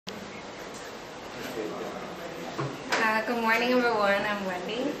Good morning everyone, I'm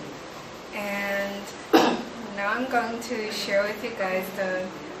Wendy, and now I'm going to share with you guys the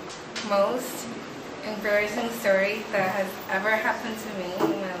most embarrassing story that has ever happened to me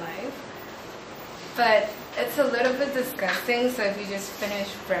in my life. But it's a little bit disgusting, so if you just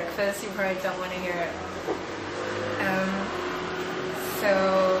finished breakfast, you probably don't want to hear it.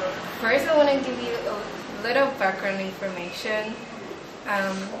 So first I want to give you a little background information.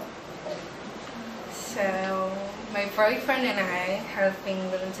 So my boyfriend and I have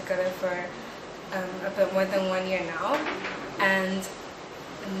been living together for a bit more than 1 year now, and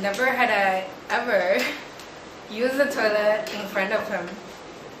never had I ever used the toilet in front of him.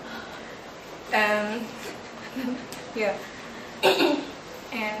 Yeah.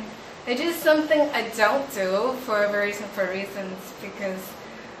 And it's just something I don't do for very simple reasons, because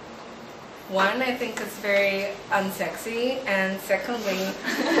one, I think it's very unsexy, and secondly,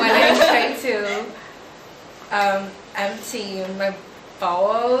 when I try to empty my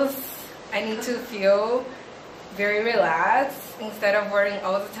bowels, I need to feel very relaxed instead of worrying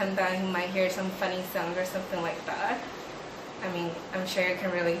all the time that I might hear some funny sound or something like that. I mean, I'm sure you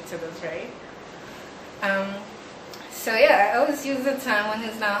can relate to this, right? So yeah, I always use the time when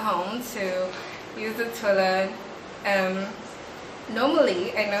he's not home to use the toilet.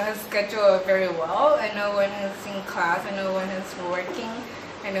 Normally, I know his schedule very well. I know when he's in class, I know when he's working,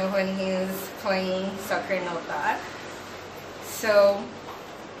 I know when he's playing soccer and all that. So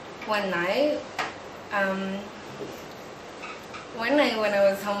one night when I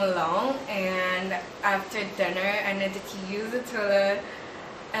was home alone, and after dinner I needed to use the toilet,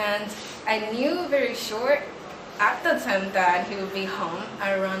 and I knew very sure at the time that he would be home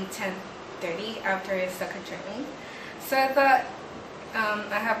around 10:30 after his soccer training. So I thought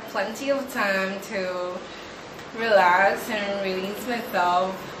I have plenty of time to relax and release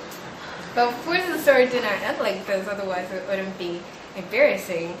myself. But of course the story did not end like this, otherwise it wouldn't be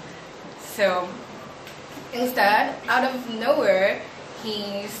embarrassing. So instead, out of nowhere,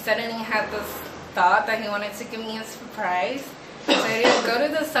 he suddenly had this thought that he wanted to give me a surprise. So he didn't go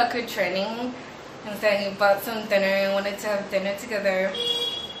to the soccer training. Instead, he bought some dinner and wanted to have dinner together.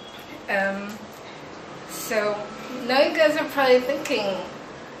 So now you guys are probably thinking,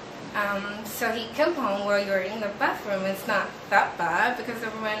 so he came home while you were in the bathroom. It's not that bad because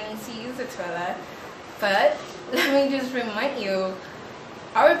everyone needs to use the toilet. But let me just remind you,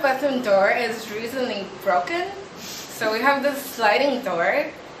 our bathroom door is recently broken. So we have this sliding door,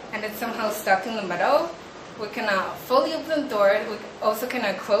 and it's somehow stuck in the middle. We cannot fully open the door. We also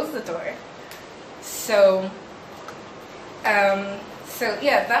cannot close the door. So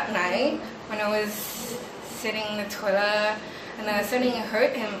yeah, that night when I was sitting in the toilet, and I suddenly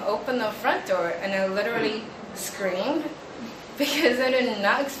heard him open the front door, and I literally screamed because I did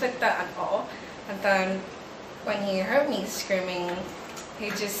not expect that at all. And then when he heard me screaming, he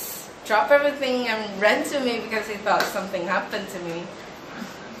just dropped everything and ran to me because he thought something happened to me.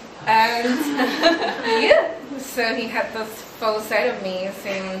 And yeah, so he had this full sight of me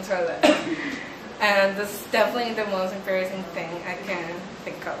sitting in the toilet. And this is definitely the most embarrassing thing I can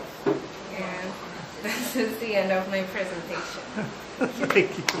think of. And this is the end of my presentation.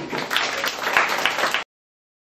 Thank you.